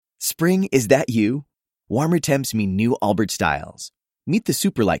Spring, is that you? Warmer temps mean new Allbirds styles. Meet the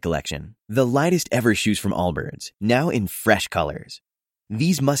Superlight Collection, the lightest ever shoes from Allbirds, now in fresh colors.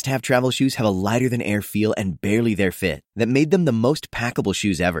 These must-have travel shoes have a lighter-than-air feel and barely their fit that made them the most packable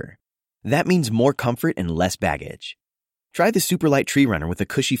shoes ever. That means more comfort and less baggage. Try the Superlight Tree Runner with a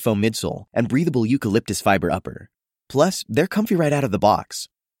cushy foam midsole and breathable eucalyptus fiber upper. Plus, they're comfy right out of the box.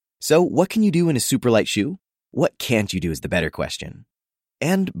 So, what can you do in a Superlight shoe? What can't you do is the better question.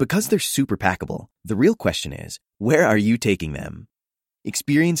 And because they're super packable, the real question is, where are you taking them?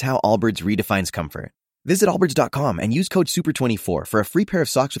 Experience how Allbirds redefines comfort. Visit allbirds.com and use code SUPER24 for a free pair of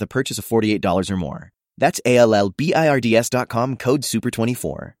socks with a purchase of $48 or more. That's ALLBIRDS.com, code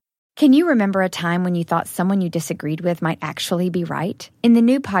SUPER24. Can you remember a time when you thought someone you disagreed with might actually be right? In the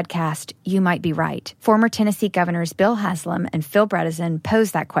new podcast, You Might Be Right, former Tennessee governors Bill Haslam and Phil Bredesen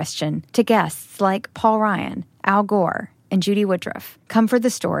pose that question to guests like Paul Ryan, Al Gore, and Judy Woodruff. Come for the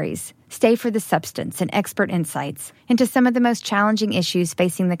stories, stay for the substance and expert insights into some of the most challenging issues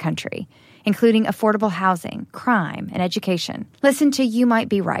facing the country, including affordable housing, crime, and education. Listen to You Might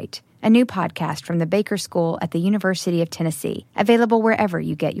Be Right, a new podcast from the Baker School at the University of Tennessee, available wherever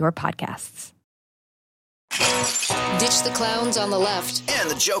you get your podcasts. Ditch the clowns on the left and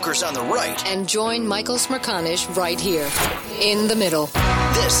the jokers on the right, and join Michael Smerconish right here in the middle.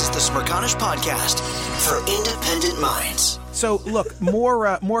 This is the Smerconish Podcast for independent minds. So, look,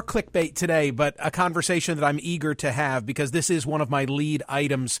 more clickbait today, but a conversation that I'm eager to have because this is one of my lead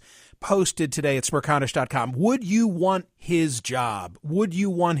items posted today at Smerconish.com. Would you want his job? Would you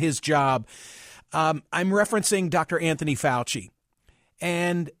want his job? I'm referencing Dr. Anthony Fauci.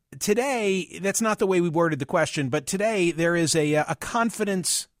 And today, that's not the way we worded the question, but today there is a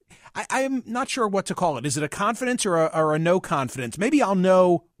confidence. I'm not sure what to call it. Is it a confidence or a no confidence? Maybe I'll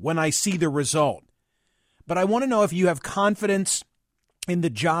know when I see the result. But I want to know if you have confidence in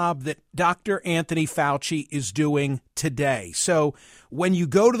the job that Dr. Anthony Fauci is doing today. So when you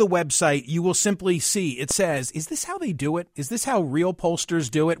go to the website, you will simply see it says, is this how they do it? Is this how real pollsters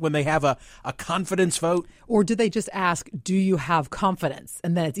do it when they have a confidence vote? Or do they just ask, do you have confidence?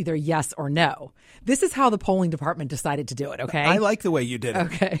 And then it's either yes or no. This is how the polling department decided to do it, okay? I like the way you did it.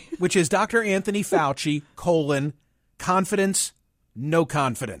 Okay. Which is Dr. Anthony Fauci, confidence, no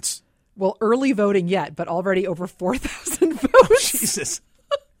confidence. Well, early voting yet, but already over 4,000 votes. Oh, Jesus.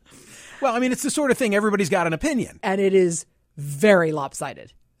 Well, I mean, it's the sort of thing everybody's got an opinion. And it is very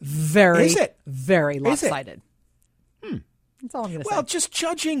lopsided. Very, is it? Very lopsided. That's all I'm going to say. Well, just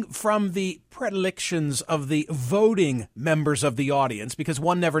judging from the predilections of the voting members of the audience, because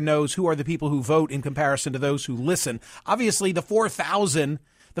one never knows who are the people who vote in comparison to those who listen. Obviously, the 4,000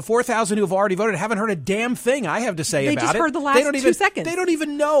 who have already voted haven't heard a damn thing I have to say about it. They just heard the last 2 seconds. They don't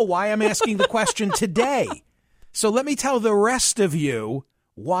even know why I'm asking the question today. So let me tell the rest of you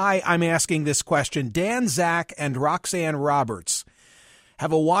why I'm asking this question. Dan Zak and Roxanne Roberts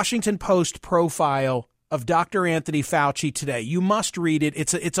have a Washington Post profile of Dr. Anthony Fauci today. You must read it.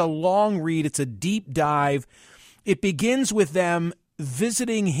 It's a long read. It's a deep dive. It begins with them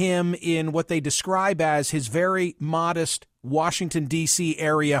visiting him in what they describe as his very modest Washington, D.C.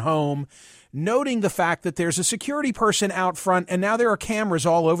 area home, noting the fact that there's a security person out front and now there are cameras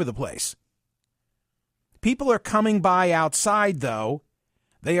all over the place. People are coming by outside, though.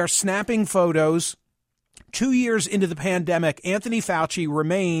 They are snapping photos. 2 years into the pandemic, Anthony Fauci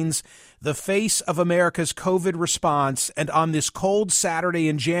remains the face of America's COVID response. And on this cold Saturday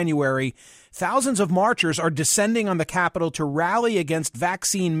in January, thousands of marchers are descending on the Capitol to rally against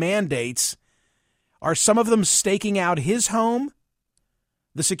vaccine mandates. Are some of them staking out his home?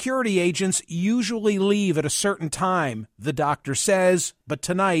 The security agents usually leave at a certain time, the doctor says, but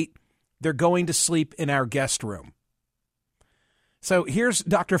tonight they're going to sleep in our guest room. So here's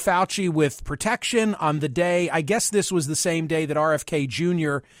Dr. Fauci with protection on the day. I guess this was the same day that RFK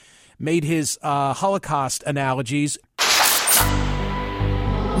Jr. made his Holocaust analogies.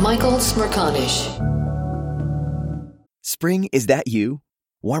 Michael Smerconish. Spring, is that you?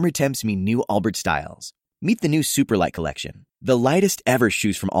 Warmer temps mean new Allbirds styles. Meet the new Superlight Collection, the lightest ever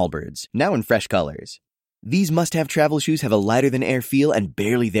shoes from Allbirds, now in fresh colors. These must-have travel shoes have a lighter-than-air feel and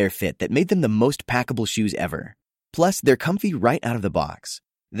barely their fit that made them the most packable shoes ever. Plus, they're comfy right out of the box.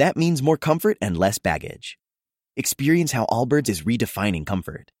 That means more comfort and less baggage. Experience how Allbirds is redefining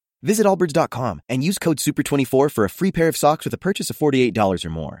comfort. Visit allbirds.com and use code SUPER24 for a free pair of socks with a purchase of $48 or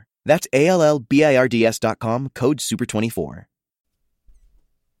more. That's ALLBIRDS.com, code SUPER24.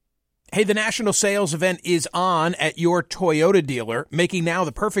 Hey, the national sales event is on at your Toyota dealer, making now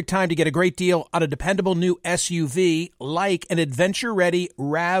the perfect time to get a great deal on a dependable new SUV like an adventure-ready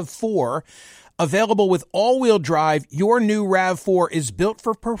RAV4. Available with all-wheel drive, your new RAV4 is built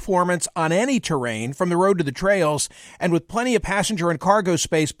for performance on any terrain, from the road to the trails, and with plenty of passenger and cargo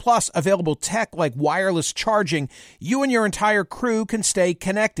space, plus available tech like wireless charging, you and your entire crew can stay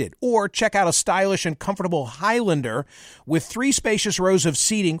connected. Or check out a stylish and comfortable Highlander with 3 spacious rows of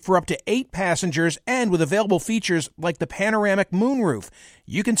seating for up to 8 passengers and with available features like the panoramic moonroof.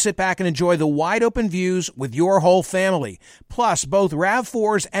 You can sit back and enjoy the wide-open views with your whole family. Plus, both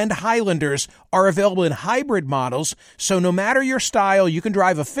RAV4s and Highlanders are available in hybrid models, so no matter your style, you can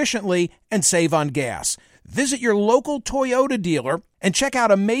drive efficiently and save on gas. Visit your local Toyota dealer and check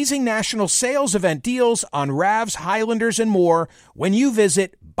out amazing national sales event deals on RAVs, Highlanders, and more when you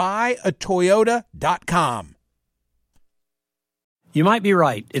visit buyatoyota.com. You might be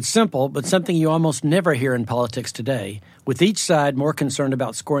right. It's simple, but something you almost never hear in politics today, with each side more concerned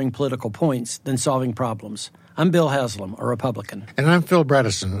about scoring political points than solving problems. I'm Bill Haslam, a Republican. And I'm Phil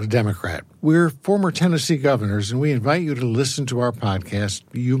Bredesen, a Democrat. We're former Tennessee governors, and we invite you to listen to our podcast,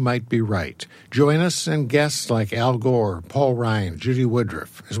 You Might Be Right. Join us and guests like Al Gore, Paul Ryan, Judy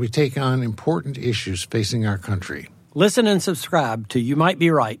Woodruff, as we take on important issues facing our country. Listen and subscribe to You Might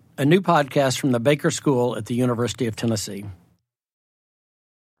Be Right, a new podcast from the Baker School at the University of Tennessee.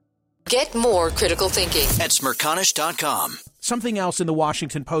 Get more critical thinking at Smerconish.com. Something else in the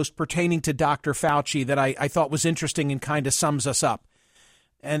Washington Post pertaining to Dr. Fauci that I thought was interesting and kind of sums us up.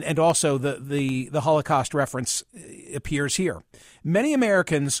 And also the Holocaust reference appears here. Many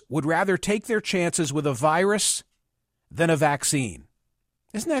Americans would rather take their chances with a virus than a vaccine.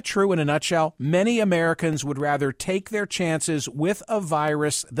 Isn't that true in a nutshell? Many Americans would rather take their chances with a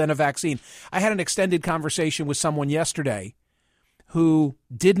virus than a vaccine. I had an extended conversation with someone yesterday who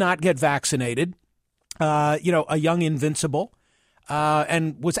did not get vaccinated, a young invincible,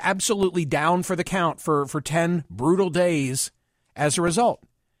 and was absolutely down for the count for 10 brutal days as a result.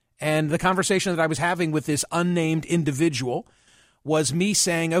 And the conversation that I was having with this unnamed individual was me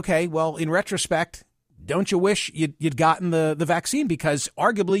saying, okay, well, in retrospect, don't you wish you'd gotten the vaccine? Because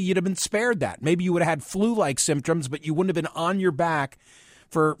arguably you'd have been spared that. Maybe you would have had flu-like symptoms, but you wouldn't have been on your back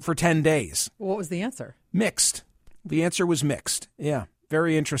for 10 days. What was the answer? Mixed. The answer was mixed. Yeah,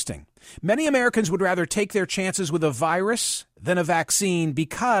 very interesting. Many Americans would rather take their chances with a virus than a vaccine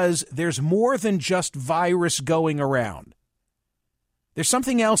because there's more than just virus going around. There's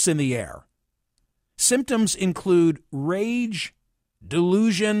something else in the air. Symptoms include rage,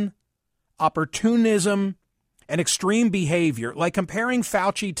 delusion, opportunism, and extreme behavior, like comparing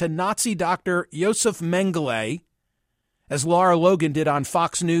Fauci to Nazi doctor Josef Mengele, as Laura Logan did on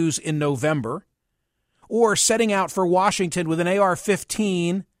Fox News in November, or setting out for Washington with an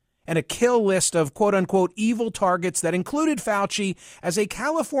AR-15 and a kill list of quote-unquote evil targets that included Fauci, as a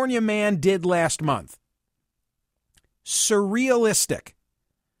California man did last month. Surrealistic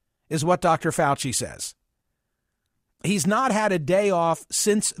is what Dr. Fauci says. He's not had a day off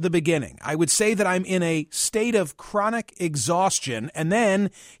since the beginning. I would say that I'm in a state of chronic exhaustion. And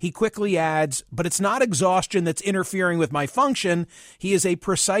then he quickly adds, but it's not exhaustion that's interfering with my function. He is a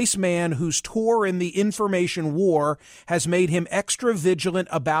precise man whose tour in the information war has made him extra vigilant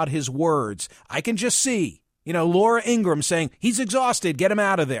about his words. I can just see, Laura Ingraham saying, he's exhausted, get him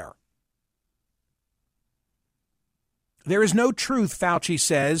out of there. There is no truth, Fauci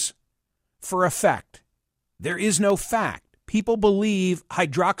says, for effect. There is no fact. People believe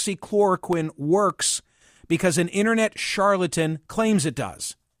hydroxychloroquine works because an internet charlatan claims it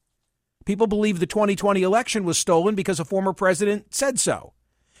does. People believe the 2020 election was stolen because a former president said so.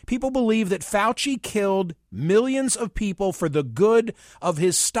 People believe that Fauci killed millions of people for the good of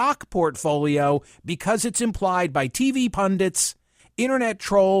his stock portfolio because it's implied by TV pundits, internet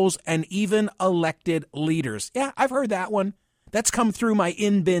trolls, and even elected leaders. Yeah, I've heard that one. That's come through my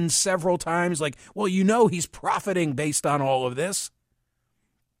in-bin several times, like, well, he's profiting based on all of this.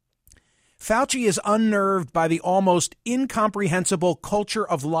 Fauci is unnerved by the almost incomprehensible culture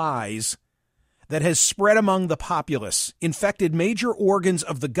of lies that has spread among the populace, infected major organs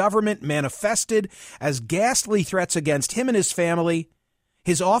of the government, manifested as ghastly threats against him and his family.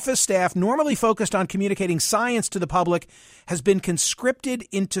 His office staff, normally focused on communicating science to the public, has been conscripted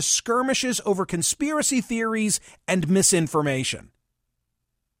into skirmishes over conspiracy theories and misinformation.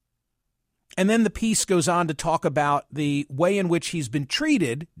 And then the piece goes on to talk about the way in which he's been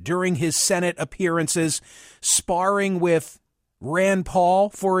treated during his Senate appearances, sparring with Rand Paul,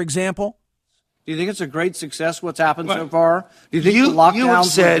 for example. Do you think it's a great success what's happened so far? Do you think the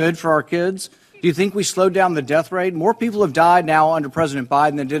lockdowns were good for our kids? Do you think we slowed down the death rate? More people have died now under President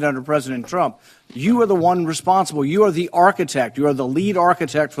Biden than did under President Trump. You are the one responsible. You are the architect. You are the lead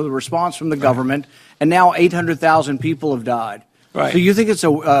architect for the response from the government. And now 800,000 people have died. Right. So you think it's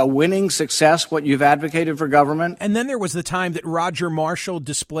a winning success, what you've advocated for government? And then there was the time that Roger Marshall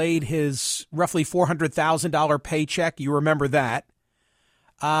displayed his roughly $400,000 paycheck. You remember that.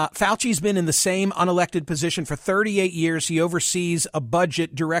 Fauci's been in the same unelected position for 38 years. He oversees a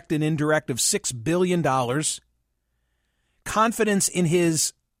budget, direct and indirect, of $6 billion. Confidence in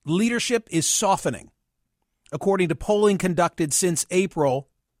his leadership is softening, according to polling conducted since April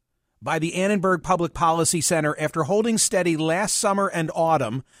by the Annenberg Public Policy Center. After holding steady last summer and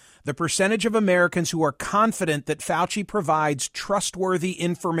autumn, the percentage of Americans who are confident that Fauci provides trustworthy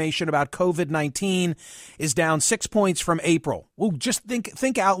information about COVID-19 is down 6 points from April. Well, just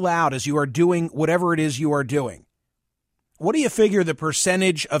think out loud as you are doing whatever it is you are doing. What do you figure the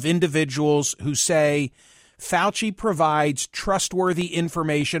percentage of individuals who say Fauci provides trustworthy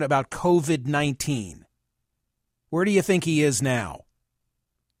information about COVID-19? Where do you think he is now?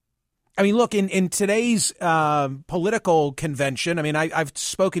 I mean, look, in today's political convention, I mean, I've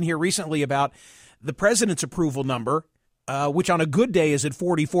spoken here recently about the president's approval number, which on a good day is at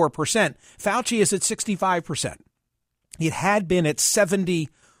 44%. Fauci is at 65%. It had been at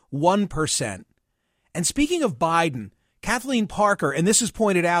 71%. And speaking of Biden, Kathleen Parker, and this is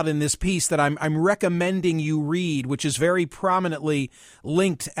pointed out in this piece that I'm recommending you read, which is very prominently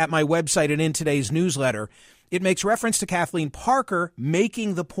linked at my website and in today's newsletter. It makes reference to Kathleen Parker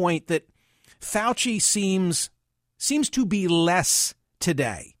making the point that Fauci seems to be less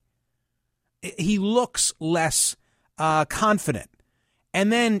today. He looks less confident.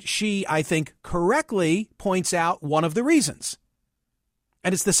 And then she, I think, correctly points out one of the reasons.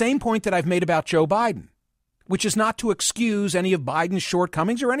 And it's the same point that I've made about Joe Biden, which is not to excuse any of Biden's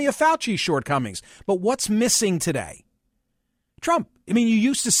shortcomings or any of Fauci's shortcomings. But what's missing today? Trump. I mean, you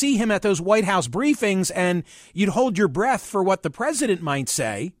used to see him at those White House briefings and you'd hold your breath for what the president might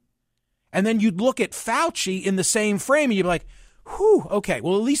say. And then you'd look at Fauci in the same frame and you'd be like, whew, okay,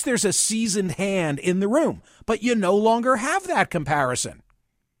 well, at least there's a seasoned hand in the room. But you no longer have that comparison.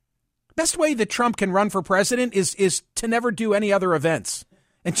 Best way that Trump can run for president is to never do any other events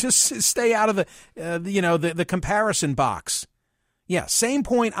and just stay out of the comparison box. Yeah, same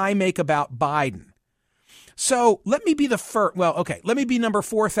point I make about Biden. So let me be the first. Well, okay, let me be number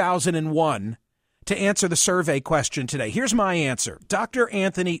 4001 to answer the survey question today. Here's my answer. Dr.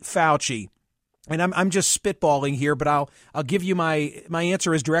 Anthony Fauci, and I'm just spitballing here, but I'll give you my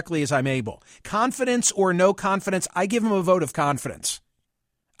answer as directly as I'm able. Confidence or no confidence, I give him a vote of confidence.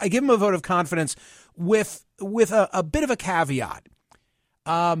 I give him a vote of confidence with a bit of a caveat.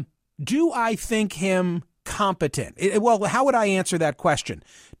 Do I think him competent? Well, how would I answer that question?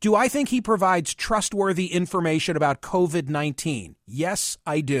 Do I think he provides trustworthy information about COVID-19? Yes,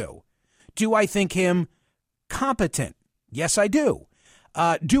 I do. Do I think him competent? Yes, I do.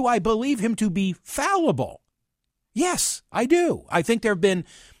 Do I believe him to be fallible? Yes, I do. I think there have been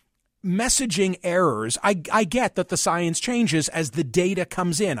messaging errors. I get that the science changes as the data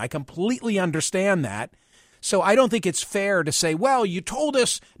comes in. I completely understand that. So I don't think it's fair to say, well, you told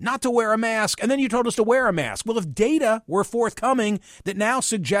us not to wear a mask and then you told us to wear a mask. Well, if data were forthcoming that now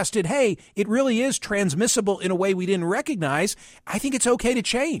suggested, hey, it really is transmissible in a way we didn't recognize, I think it's okay to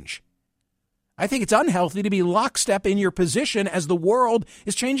change. I think it's unhealthy to be lockstep in your position as the world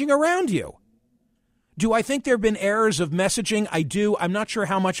is changing around you. Do I think there have been errors of messaging? I do. I'm not sure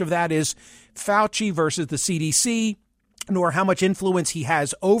how much of that is Fauci versus the CDC, nor how much influence he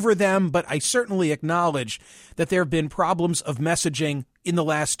has over them, but I certainly acknowledge that there have been problems of messaging in the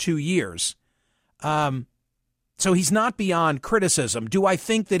last 2 years. So he's not beyond criticism. Do I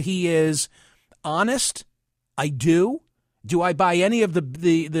think that he is honest? I do. Do I buy any of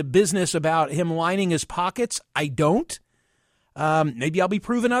the business about him lining his pockets? I don't. Maybe I'll be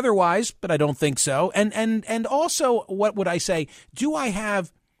proven otherwise, but I don't think so. And also, what would I say? Do I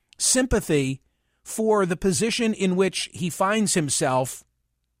have sympathy for the position in which he finds himself?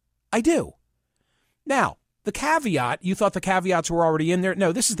 I do. Now, the caveat, you thought the caveats were already in there.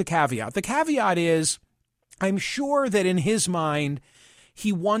 No, this is the caveat. The caveat is, I'm sure that in his mind,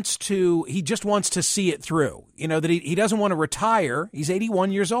 he just wants to see it through. You know, that he doesn't want to retire. He's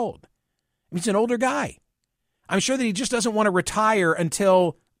 81 years old. He's an older guy. I'm sure that he just doesn't want to retire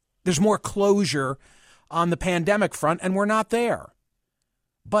until there's more closure on the pandemic front, and we're not there.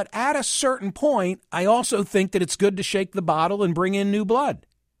 But at a certain point, I also think that it's good to shake the bottle and bring in new blood.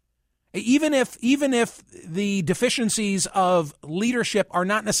 Even if the deficiencies of leadership are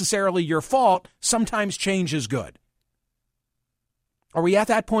not necessarily your fault, sometimes change is good. Are we at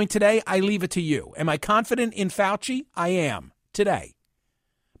that point today? I leave it to you. Am I confident in Fauci? I am today.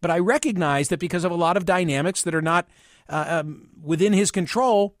 But I recognize that because of a lot of dynamics that are not within his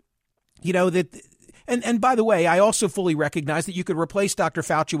control, you know, that And by the way, I also fully recognize that you could replace Dr.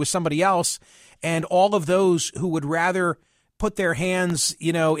 Fauci with somebody else, and all of those who would rather put their hands,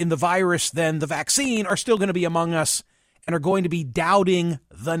 in the virus than the vaccine are still going to be among us and are going to be doubting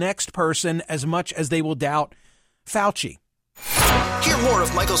the next person as much as they will doubt Fauci. Hear more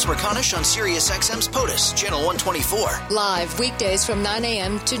of Michael Smerconish on SiriusXM's POTUS, Channel 124. Live weekdays from 9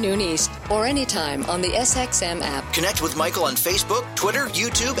 a.m. to noon East or anytime on the SXM app. Connect with Michael on Facebook, Twitter,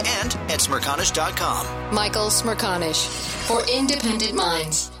 YouTube, and at Smerconish.com. Michael Smerconish, for independent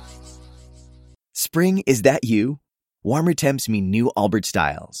minds. Spring, is that you? Warmer temps mean new Allbirds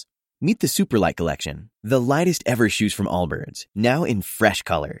styles. Meet the Superlight Collection, the lightest ever shoes from Allbirds, now in fresh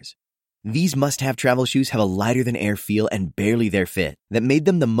colors. These must-have travel shoes have a lighter-than-air feel and barely their fit that made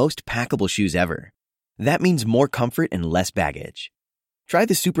them the most packable shoes ever. That means more comfort and less baggage. Try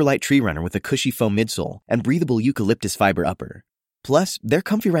the Superlight Tree Runner with a cushy foam midsole and breathable eucalyptus fiber upper. Plus, they're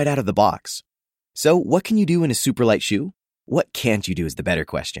comfy right out of the box. So, what can you do in a Superlight shoe? What can't you do is the better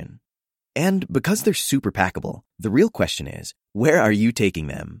question. And because they're super packable, the real question is, where are you taking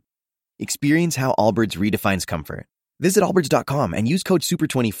them? Experience how Allbirds redefines comfort. Visit allbirds.com and use code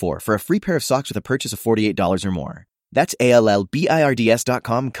SUPER24 for a free pair of socks with a purchase of $48 or more. That's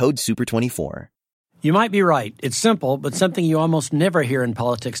ALLBIRDS.com, code SUPER24. You might be right. It's simple, but something you almost never hear in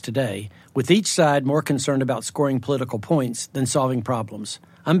politics today, with each side more concerned about scoring political points than solving problems.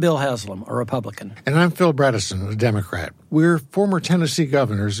 I'm Bill Haslam, a Republican. And I'm Phil Bredesen, a Democrat. We're former Tennessee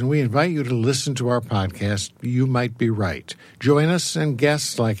governors, and we invite you to listen to our podcast, You Might Be Right. Join us and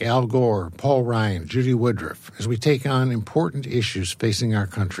guests like Al Gore, Paul Ryan, Judy Woodruff, as we take on important issues facing our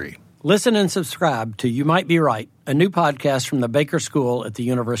country. Listen and subscribe to You Might Be Right, a new podcast from the Baker School at the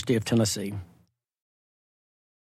University of Tennessee.